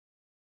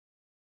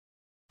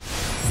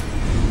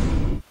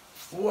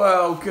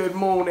Well, good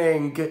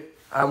morning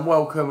and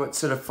welcome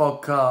to the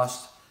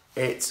podcast.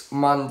 It's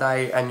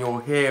Monday and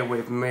you're here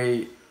with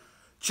me,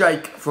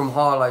 Jake from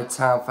Harlow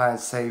Town Fans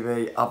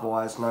TV,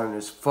 otherwise known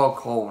as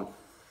Foghorn.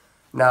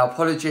 Now,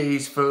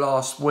 apologies for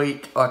last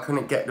week. I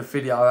couldn't get the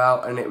video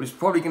out and it was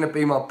probably going to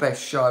be my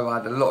best show. I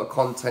had a lot of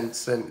content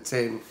sent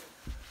in.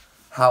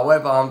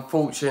 However,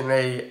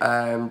 unfortunately,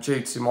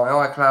 due to my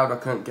iCloud, I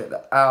couldn't get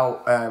that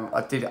out.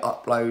 I did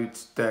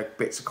upload the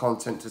bits of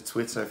content to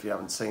Twitter if you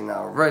haven't seen that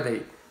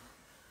already.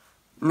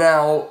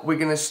 Now, we're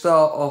going to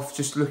start off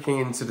just looking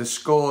into the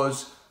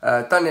scores.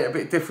 Done it a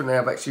bit differently.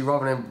 I've actually,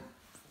 rather than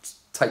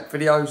take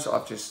videos,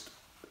 I've just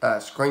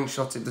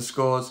screenshotted the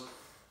scores.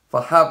 If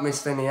I have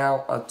missed any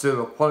out, I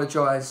do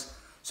apologise.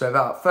 So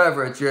without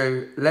further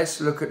ado,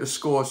 let's look at the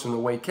scores from the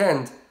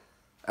weekend.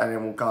 And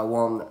then we'll go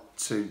on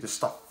to the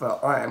stuff that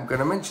I am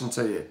going to mention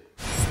to you.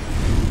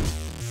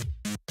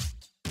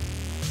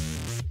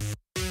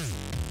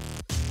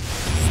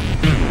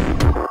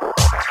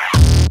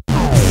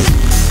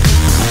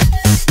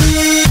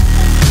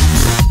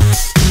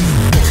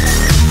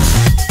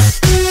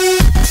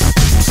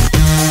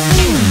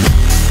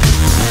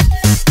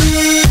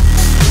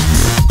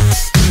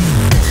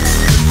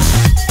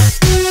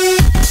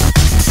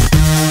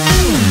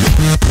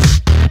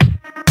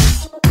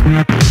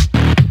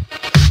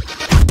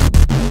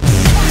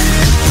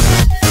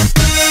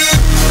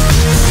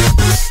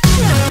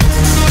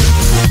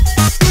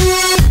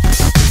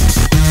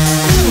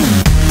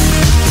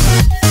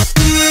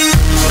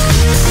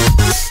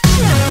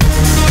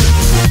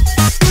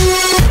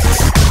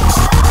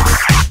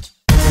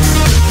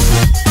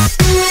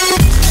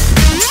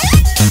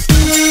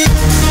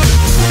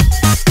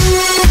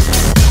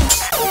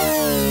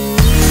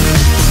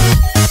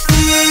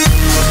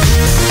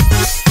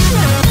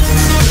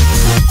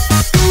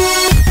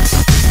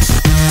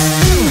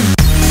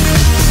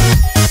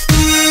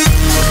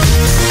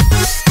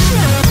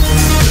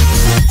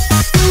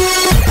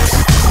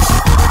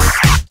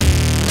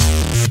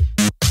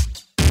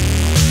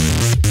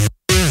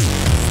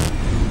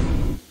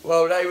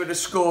 Well, they were the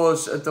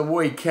scores of the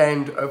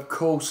weekend. Of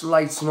course,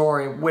 Leyton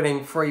Orient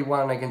winning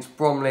 3-1 against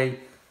Bromley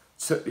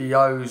took the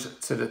O's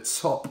to the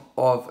top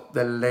of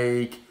the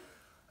league.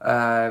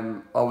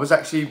 I was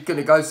actually going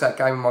to go to that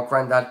game with my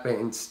granddad, but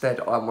instead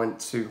I went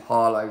to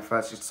Harlow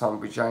versus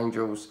Tunbridge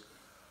Angels,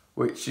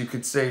 which you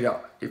could see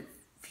that if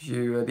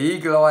you had the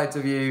eagle-eyed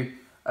of you,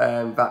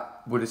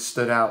 that would have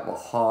stood out, but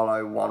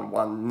Harlow won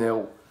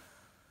 1-0.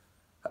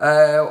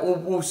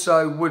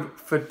 Also,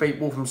 Woodford beat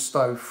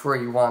Walthamstow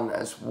 3-1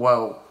 as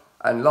well.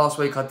 And last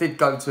week I did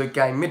go to a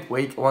game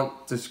midweek. I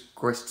won't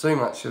digress too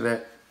much of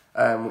it,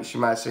 which you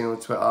may have seen on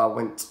Twitter. I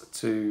went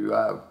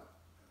to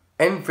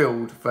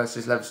Enfield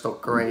versus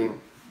Leverstock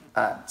Green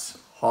at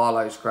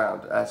Harlow's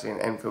ground, as in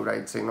Enfield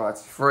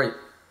 1893.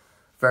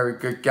 Very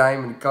good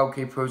game, and the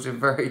goalkeeper was a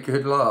very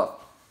good laugh.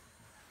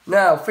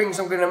 Now, things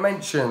I'm going to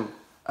mention.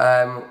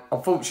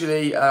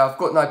 Unfortunately, I've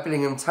got no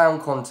Billingham Town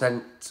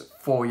content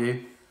for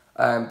you.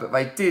 But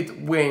they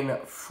did win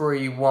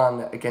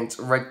 3-1 against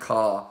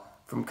Redcar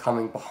from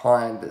coming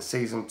behind the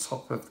season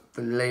top of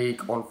the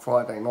league on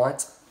Friday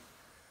night.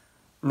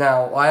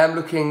 Now, I am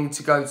looking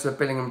to go to a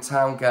Billingham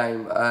Town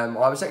game.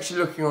 I was actually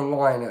looking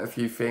online at a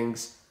few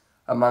things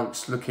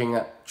amongst looking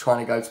at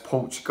trying to go to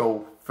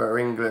Portugal for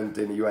England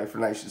in the UEFA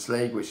Nations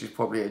League, which is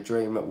probably a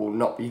dream that will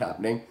not be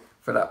happening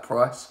for that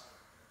price.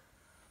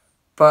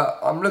 But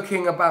I'm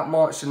looking about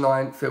March the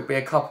 9th. It'll be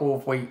a couple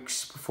of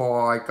weeks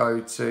before I go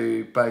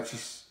to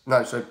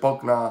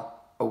Bognor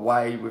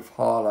away with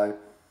Harlow.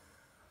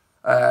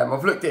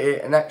 I've looked at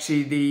it, and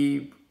actually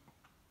the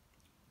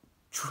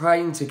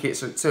train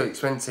tickets are too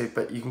expensive,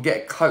 but you can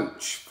get a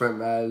coach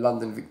from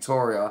London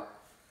Victoria,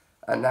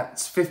 and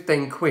that's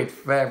 15 quid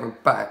there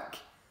and back.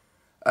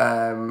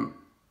 And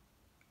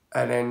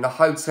then the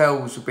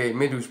hotels will be at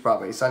Middlesbrough,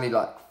 but it's only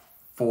like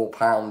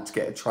 £4 to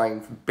get a train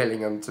from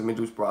Billingham to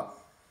Middlesbrough.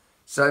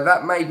 So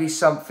that may be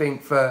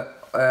something that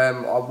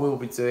I will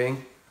be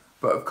doing.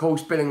 But of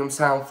course, Billingham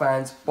Town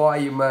fans, buy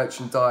your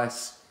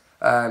merchandise.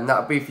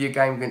 That'll be for your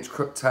game against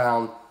Crook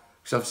Town.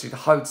 Because obviously the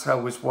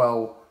hotel as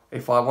well,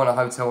 if I want a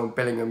hotel in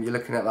Billingham, you're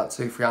looking at like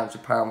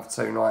 £200-300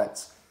 for 2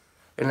 nights.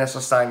 Unless I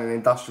stay in an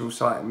industrial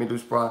site in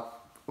Middlesbrough.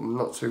 I'm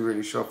not too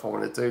really sure if I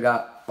want to do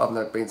that. I've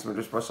never been to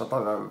Middlesbrough, so I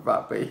don't know if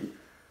that'd be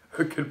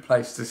a good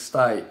place to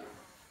stay.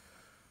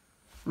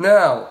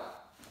 Now,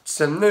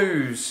 some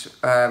news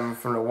from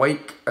the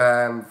week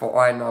that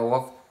I know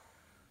of.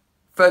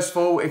 First of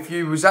all, if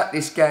you was at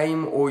this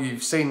game or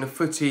you've seen the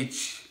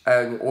footage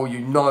or you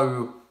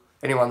know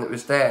anyone that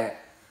was there,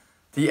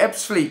 the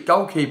Ebbsfleet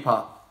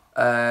goalkeeper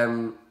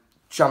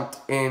jumped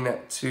in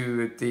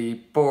to the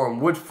Boreham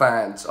Wood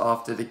fans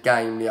after the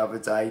game the other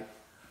day.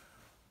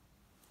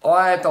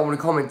 I don't want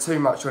to comment too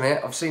much on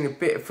it. I've seen a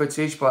bit of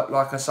footage, but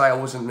like I say, I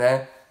wasn't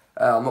there.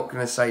 I'm not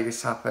going to say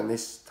this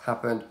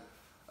happened.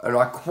 And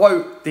I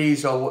quote,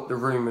 "These are what the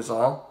rumours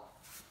are.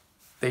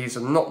 These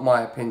are not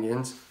my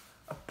opinions."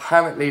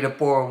 Apparently the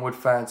Boreham Wood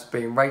fans are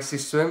being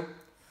racist to him.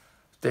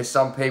 There's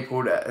some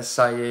people that are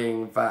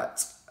saying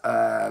that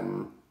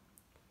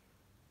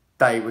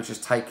they were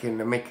just taking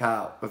the mick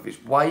out of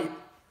his weight.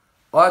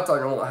 I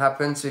don't know what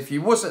happened. So if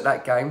you was at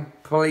that game,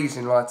 please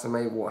enlighten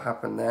me what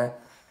happened there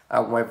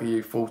and whether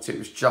you thought it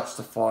was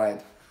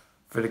justified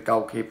for the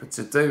goalkeeper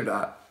to do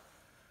that.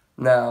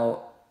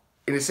 Now,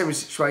 in a similar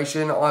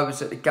situation, I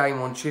was at the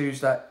game on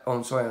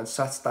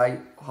Saturday,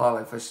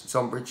 Harlow versus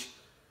Tonbridge,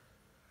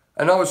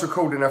 and I was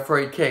recording a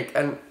free kick.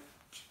 And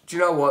do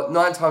you know what?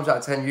 9 times out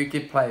of 10, you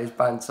give players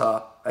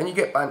banter, and you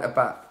get banter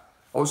back.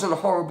 I wasn't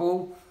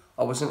horrible.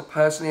 I wasn't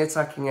personally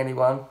attacking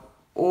anyone.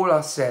 All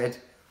I said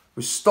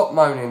was, "Stop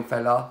moaning,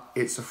 fella.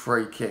 It's a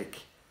free kick."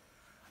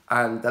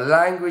 And the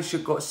language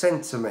that got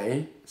said to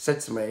me,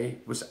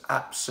 was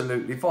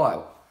absolutely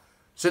vile.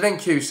 So then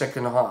cue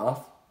second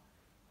half,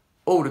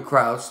 all the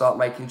crowd start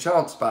making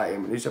chants about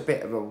him. And he's a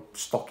bit of a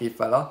stocky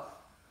fella,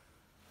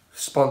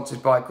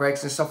 sponsored by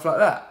Greggs and stuff like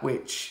that,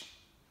 which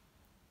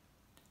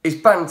is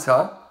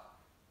banter.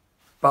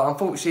 But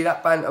unfortunately,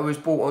 that banter was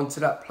brought onto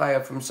that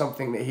player from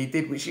something that he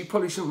did, which he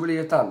probably shouldn't really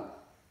have done.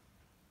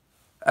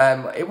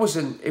 It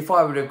wasn't, if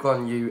I would have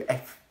gone, you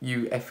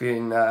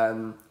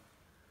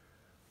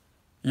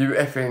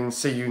effing,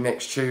 see you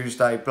next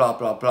Tuesday, blah,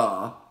 blah,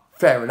 blah,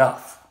 fair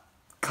enough.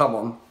 Come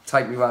on,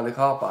 take me round the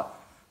car park.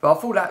 But I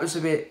thought that was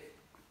a bit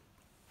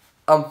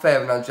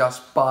unfair and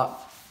unjust. But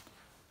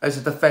as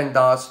a defender,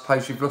 I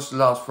suppose you've lost the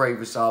last 3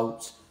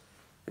 results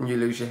and you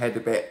lose your head a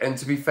bit. And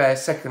to be fair,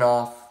 second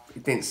half, he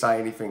didn't say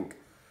anything.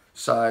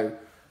 So,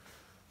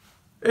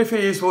 if he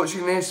is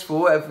watching this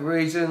for whatever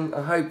reason,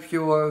 I hope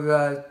you're,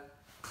 well,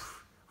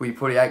 you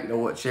probably ain't going to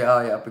watch it,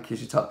 are you?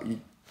 Because you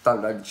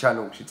don't know the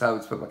channel, because you told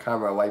me to put my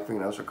camera away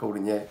thinking I was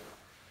recording you.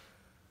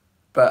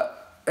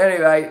 But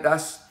anyway,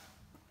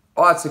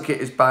 I took it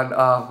as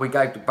banter. We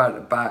gave the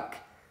banter back.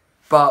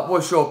 But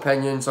what's your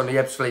opinions on the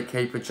Ebbsfleet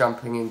keeper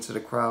jumping into the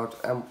crowd?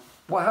 And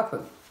what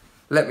happened?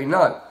 Let me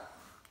know.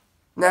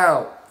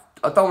 Now,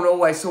 I don't want to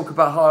always talk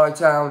about Harlow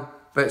Town,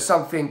 but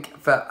something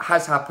that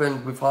has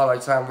happened with Harlow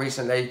Town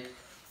recently.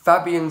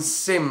 Fabian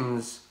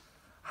Sims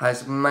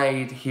has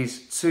made his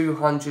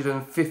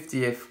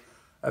 250th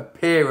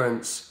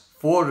appearance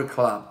for the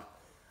club,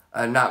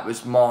 and that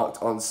was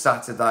marked on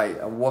Saturday.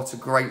 And what a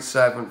great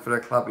servant for the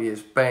club he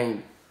has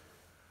been.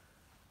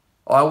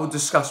 I will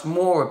discuss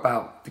more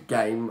about the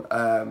game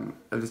a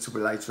little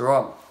bit later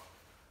on.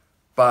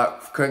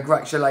 But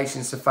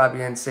congratulations to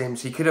Fabian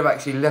Sims. He could have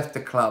actually left the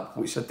club,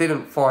 which I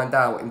didn't find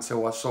out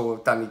until I saw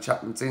Danny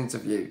Chapman's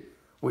interview,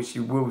 which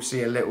you will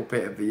see a little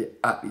bit of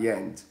at the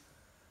end.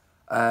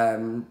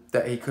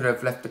 That he could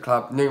have left the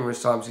club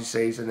numerous times this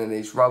season, and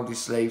he's rolled his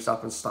sleeves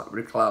up and stuck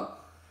with the club.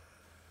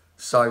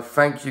 So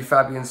thank you,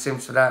 Fabian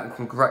Sims, for that, and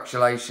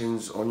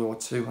congratulations on your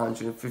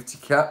 250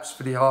 caps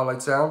for the Harlow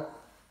Town.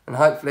 And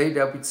hopefully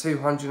there'll be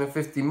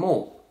 250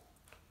 more.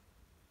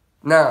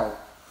 Now,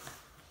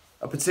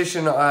 a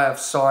petition that I have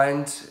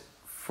signed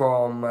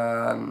from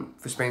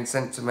was being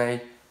sent to me.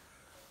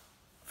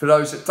 For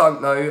those that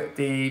don't know,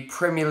 the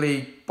Premier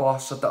League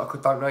boss, I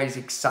don't know his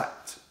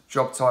exact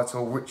job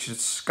title, Richard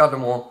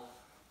Scudamore,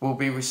 will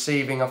be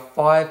receiving a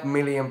 £5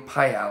 million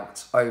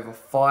payout over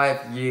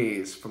 5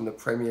 years from the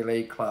Premier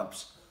League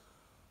clubs,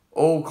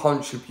 all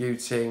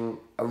contributing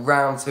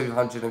around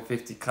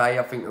 250k.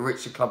 I think the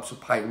richer clubs will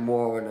pay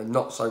more and the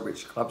not so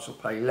rich clubs will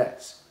pay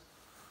less.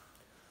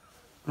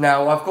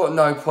 Now, I've got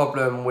no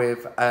problem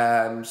with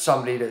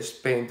somebody that's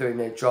been doing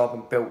their job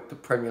and built the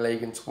Premier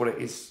League into what it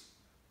is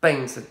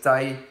being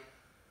today,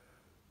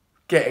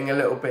 getting a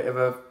little bit of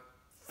a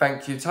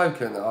thank you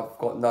token. I've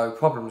got no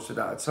problems with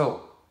that at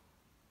all.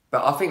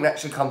 But I think that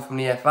should come from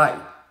the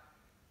FA.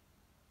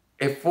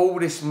 If all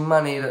this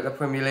money that the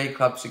Premier League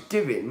clubs are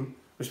giving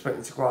was put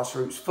into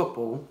grassroots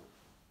football,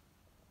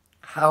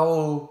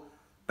 how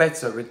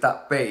better would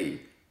that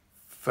be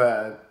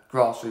for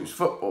grassroots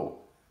football?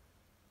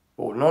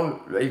 Or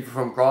either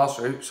from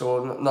grassroots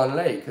or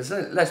non-league. Because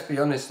let's be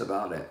honest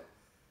about it.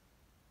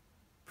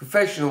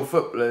 Professional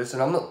footballers,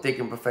 and I'm not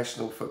digging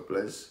professional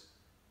footballers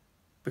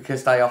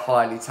because they are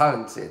highly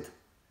talented.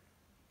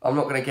 I'm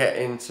not going to get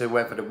into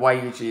whether the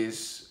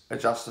wages are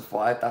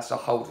justified. That's a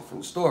whole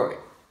different story.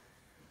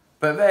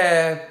 But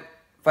they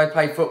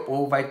play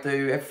football, they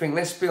do everything.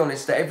 Let's be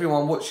honest, that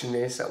everyone watching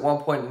this at one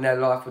point in their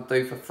life would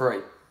do for free.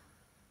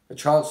 A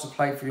chance to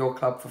play for your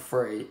club for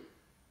free.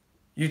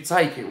 You'd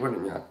take it,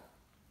 wouldn't you?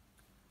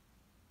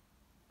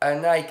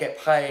 And they get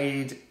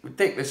paid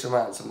ridiculous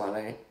amounts of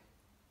money.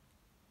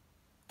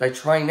 They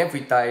train every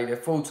day, they're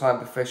full-time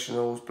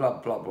professionals,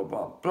 blah, blah, blah,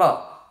 blah,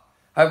 blah.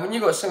 And when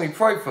you've got a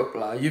semi-pro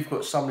footballer, you've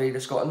got somebody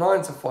that's got a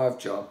 9-to-5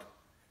 job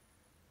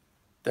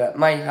that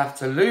may have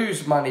to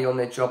lose money on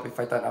their job if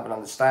they don't have an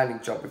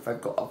understanding job, if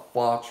they've got a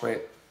far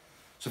trip.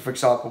 So, for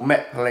example,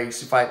 Met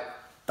Police, if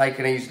they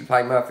can easily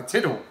play Merthyr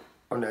Tydfil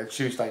on a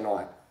Tuesday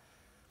night.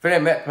 For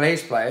them Met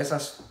Police players,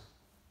 that's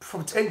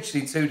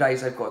potentially 2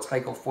 days they've got to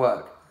take off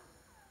work.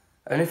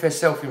 And if they're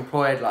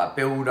self-employed, like a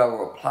builder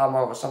or a plumber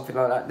or something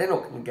like that, they're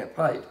not going to get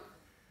paid.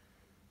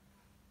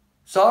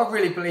 So I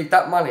really believe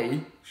that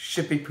money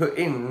should be put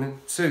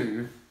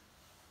into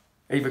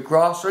either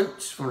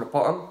grassroots from the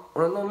bottom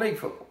or non-league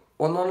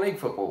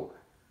football.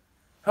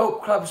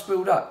 Help clubs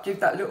build up. Give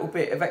that little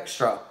bit of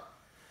extra.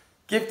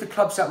 Give the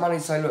clubs that money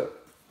and say,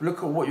 look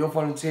at what your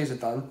volunteers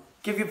have done.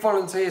 Give your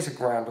volunteers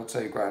 £1,000 or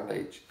 £2,000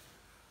 each.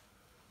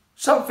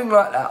 Something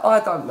like that. I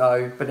don't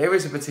know, but there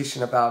is a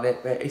petition about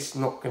it, but it's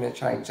not going to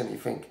change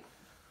anything.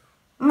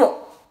 I'm not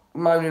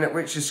moaning at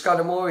Richard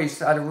Scudamore. He's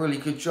had a really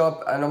good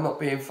job, and I'm not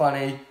being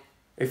funny.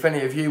 If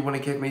any of you want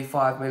to give me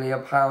 £5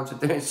 million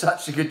for doing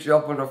such a good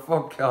job on a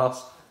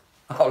podcast,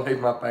 I'll leave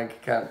my bank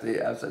account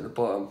details at the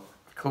bottom.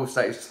 Of course,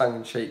 that is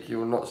tongue-in-cheek. You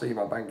will not see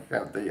my bank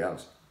account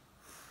details.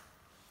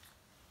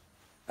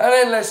 And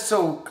then let's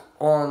talk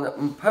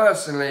on,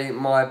 personally,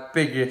 my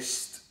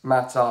biggest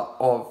matter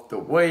of the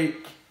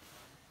week.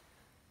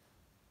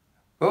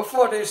 But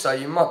before I do so,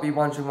 you might be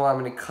wondering why I'm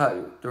in a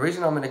coat. The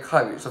reason I'm in a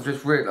coat is I've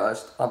just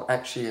realised I'm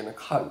actually in a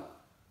coat.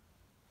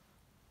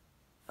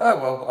 Oh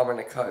well, I'm in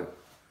a coat.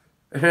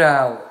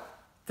 Now,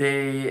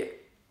 the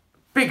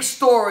big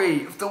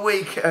story of the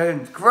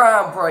weekend,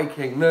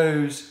 groundbreaking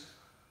news.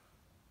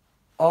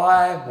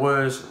 I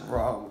was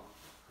wrong.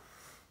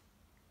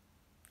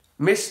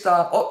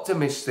 Mr.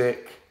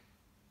 Optimistic,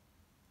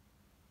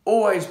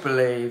 always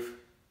believe,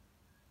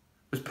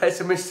 was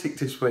pessimistic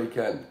this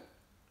weekend.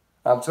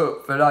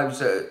 For those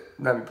that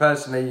know me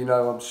personally, you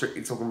know I'm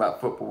strictly talking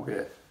about football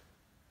here.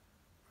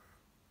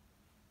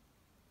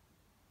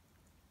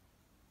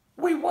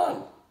 We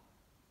won.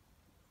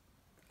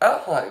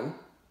 At home,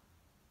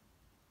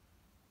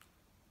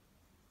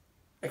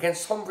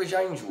 against Tonbridge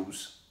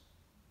Angels,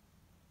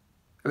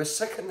 who are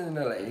second in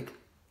the league,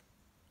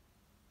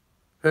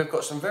 who have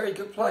got some very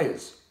good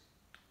players.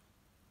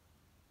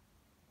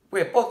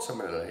 We're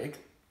bottom of the league,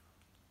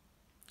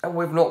 and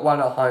we've not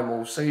won at home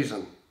all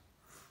season.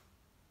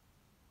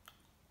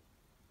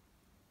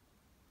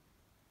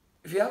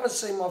 If you haven't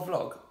seen my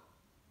vlog,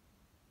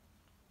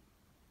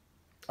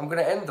 I'm going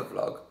to end the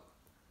vlog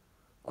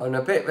on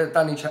a bit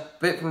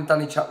from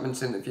Danny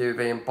Chapman's interview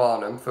with Ian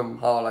Barnum from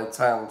Harlow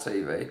Town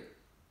TV.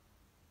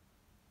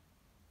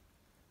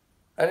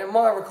 And in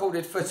my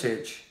recorded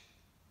footage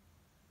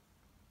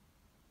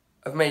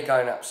of me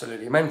going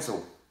absolutely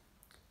mental.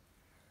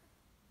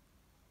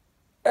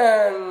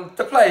 And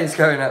the players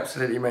going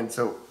absolutely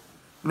mental.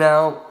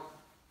 Now,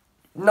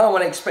 no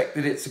one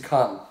expected it to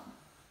come.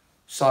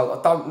 So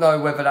I don't know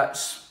whether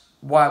that's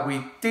why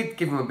we did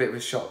give them a bit of a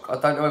shock. I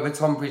don't know whether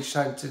Tonbridge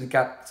turned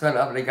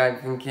up in the game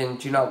thinking,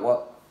 do you know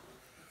what?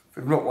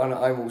 We've not won at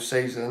home all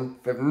season.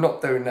 They're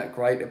not doing that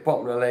great. At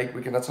bottom of the league,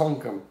 we're going to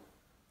tonk them.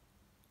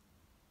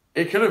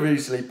 It could have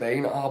easily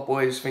been our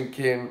boys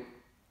thinking,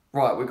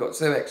 right, we've got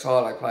 2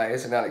 ex-Harlow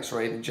players and Alex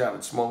Reid and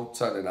Jared Small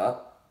turning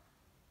up.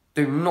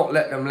 Do not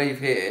let them leave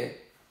here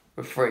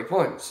with 3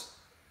 points.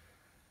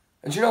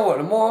 And do you know what?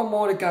 The more and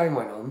more the game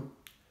went on,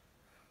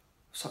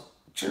 it's like,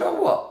 do you know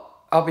what?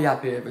 I'll be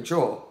happy with a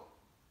draw.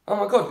 Oh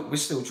my God, we're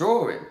still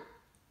drawing.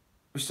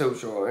 We're still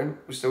drawing.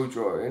 We're still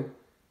drawing.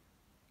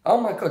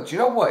 Oh my God, do you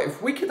know what?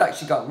 If we could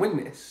actually go and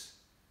win this,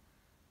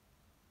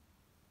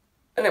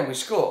 and then we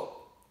score.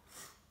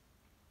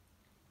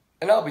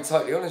 And I'll be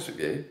totally honest with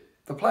you,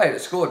 the player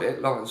that scored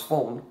it, Lawrence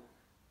Fawn,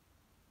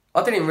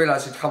 I didn't even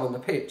realise he'd come on the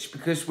pitch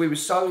because we were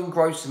so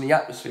engrossed in the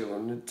atmosphere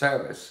on the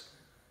terrace.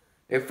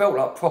 It felt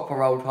like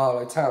proper old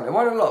Harlow Town. There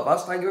weren't a lot of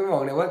us, don't get me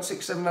wrong, there weren't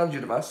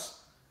 600-700 of us.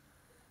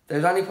 There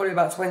was only probably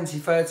about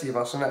 20-30 of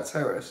us on that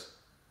terrace.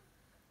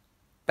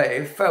 But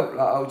it felt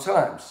like old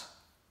times.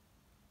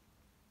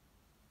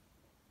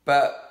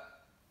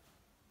 But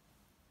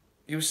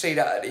you'll see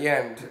that at the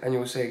end, and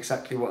you'll see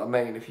exactly what I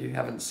mean if you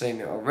haven't seen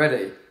it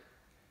already.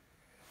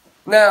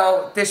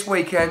 Now, this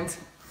weekend,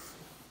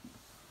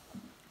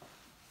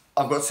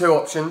 I've got 2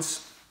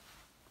 options.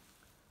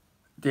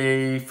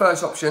 The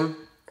first option,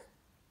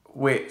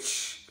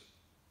 which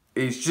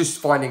is just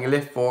finding a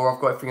lift for,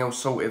 I've got everything else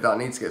sorted that I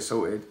need to get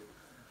sorted,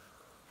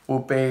 will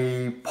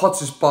be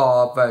Potters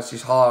Bar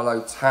versus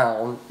Harlow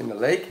Town in the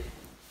league,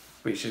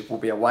 which will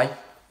be away.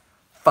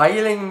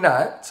 Failing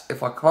that,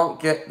 if I can't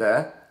get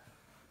there,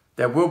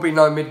 there will be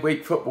no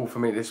midweek football for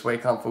me this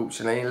week,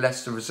 unfortunately,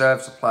 unless the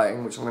reserves are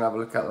playing, which I'm going to have a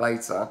look at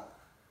later.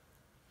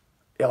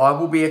 I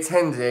will be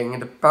attending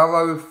the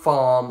Barrow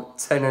Farm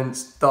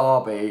Tenants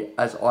Derby,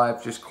 as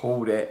I've just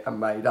called it and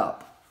made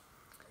up.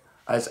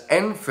 As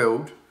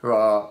Enfield, who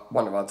are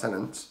one of our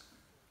tenants,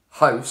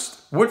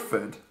 host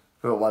Woodford,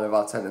 who are one of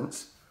our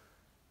tenants,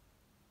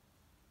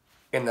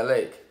 in the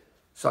league.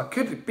 So I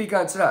could be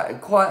going to that, and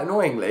quite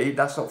annoyingly,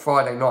 that's not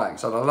Friday night,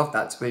 so I'd love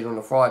that to be on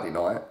a Friday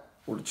night,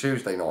 or the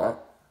Tuesday night,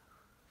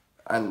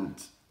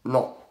 and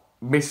not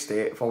missed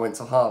it if I went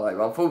to Harlow.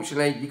 But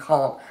unfortunately, you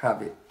can't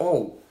have it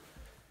all.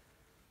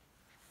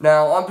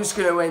 Now, I'm just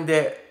going to end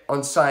it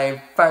on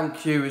saying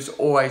thank you as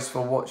always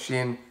for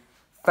watching.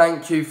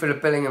 Thank you for the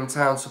Billingham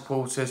Town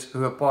supporters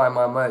who are buying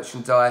my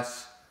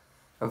merchandise.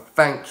 And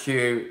thank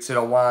you to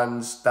the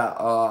ones that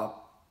are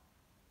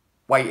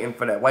waiting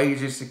for their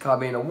wages to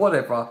come in or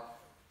whatever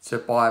to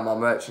buy my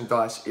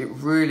merchandise. It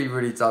really,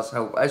 really does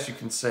help. As you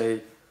can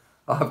see,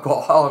 I've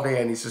got hardly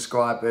any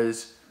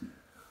subscribers.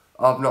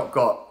 I've not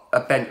got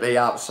a Bentley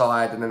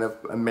outside and then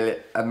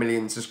a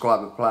million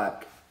subscriber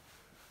plaque.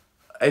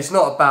 It's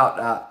not about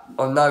that.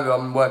 I know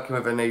I'm working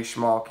with a niche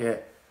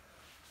market,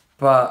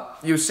 but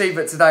you'll see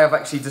that today I've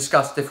actually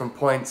discussed different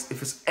points. If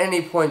there's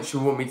any points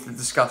you want me to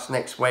discuss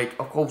next week,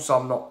 of course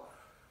I'm not.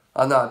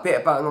 I know a bit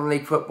about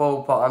non-league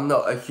football, but I'm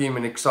not a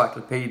human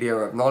encyclopedia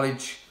of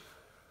knowledge.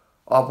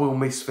 I will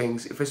miss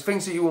things. If there's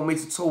things that you want me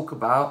to talk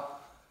about,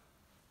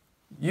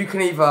 you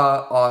can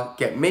either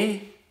get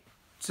me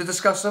to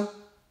discuss them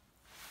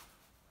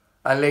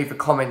and leave a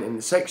comment in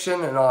the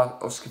section, and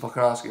I'll see if I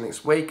can ask it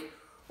next week,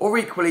 or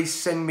equally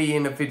send me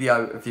in a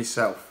video of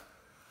yourself.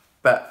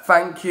 But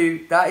thank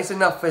you. That is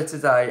enough for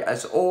today.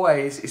 As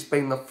always, it's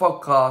been the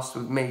Fogcast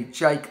with me,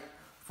 Jake,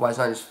 otherwise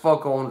known as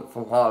Foghorn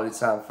from Harley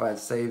Town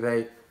Fans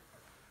TV.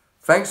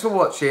 Thanks for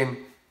watching.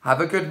 Have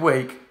a good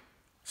week.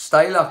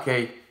 Stay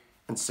lucky.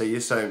 And see you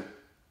soon.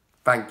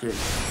 Thank you.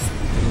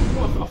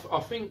 Well, I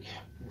think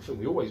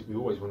we always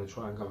want to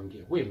try and go and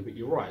get a win, but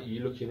you're right.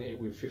 You're looking at it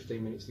with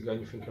 15 minutes to go,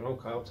 and you're thinking,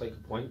 okay, I'll take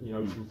a point. You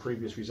know, from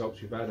previous results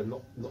we've had, and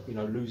not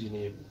losing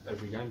here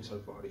every game so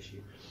far this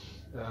year.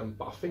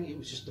 But I think it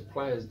was just the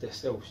players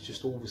themselves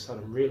just all of a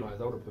sudden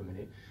realised, hold up a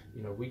minute,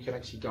 we can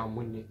actually go and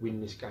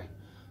win this game.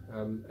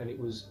 And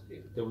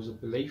there was a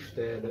belief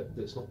there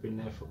that's not been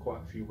there for quite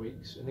a few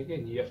weeks. And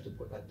again, you have to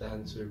put that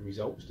down to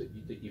results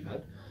that you've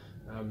had.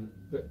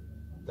 But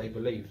they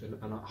believed,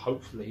 and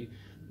hopefully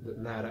that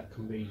now that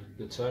can be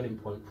the turning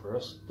point for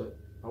us. That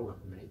hold up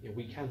a minute,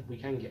 we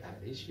can get out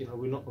of this.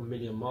 We're not a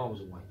million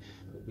miles away,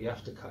 but we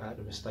have to cut out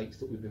the mistakes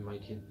that we've been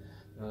making,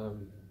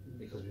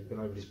 because we've been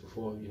over this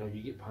before. You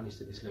get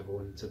punished at this level,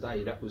 and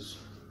today that was,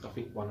 I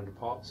think, one of the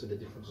parts of the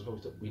difference as well,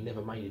 is that we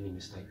never made any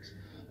mistakes.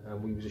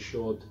 We was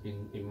assured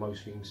in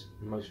most things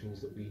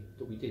that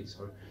we did.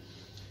 So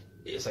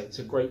it's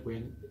a great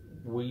win.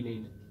 We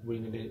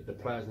needed it, the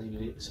players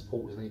needed it, the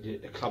supporters needed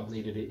it, the club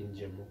needed it in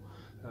general.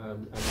 Go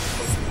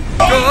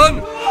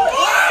on!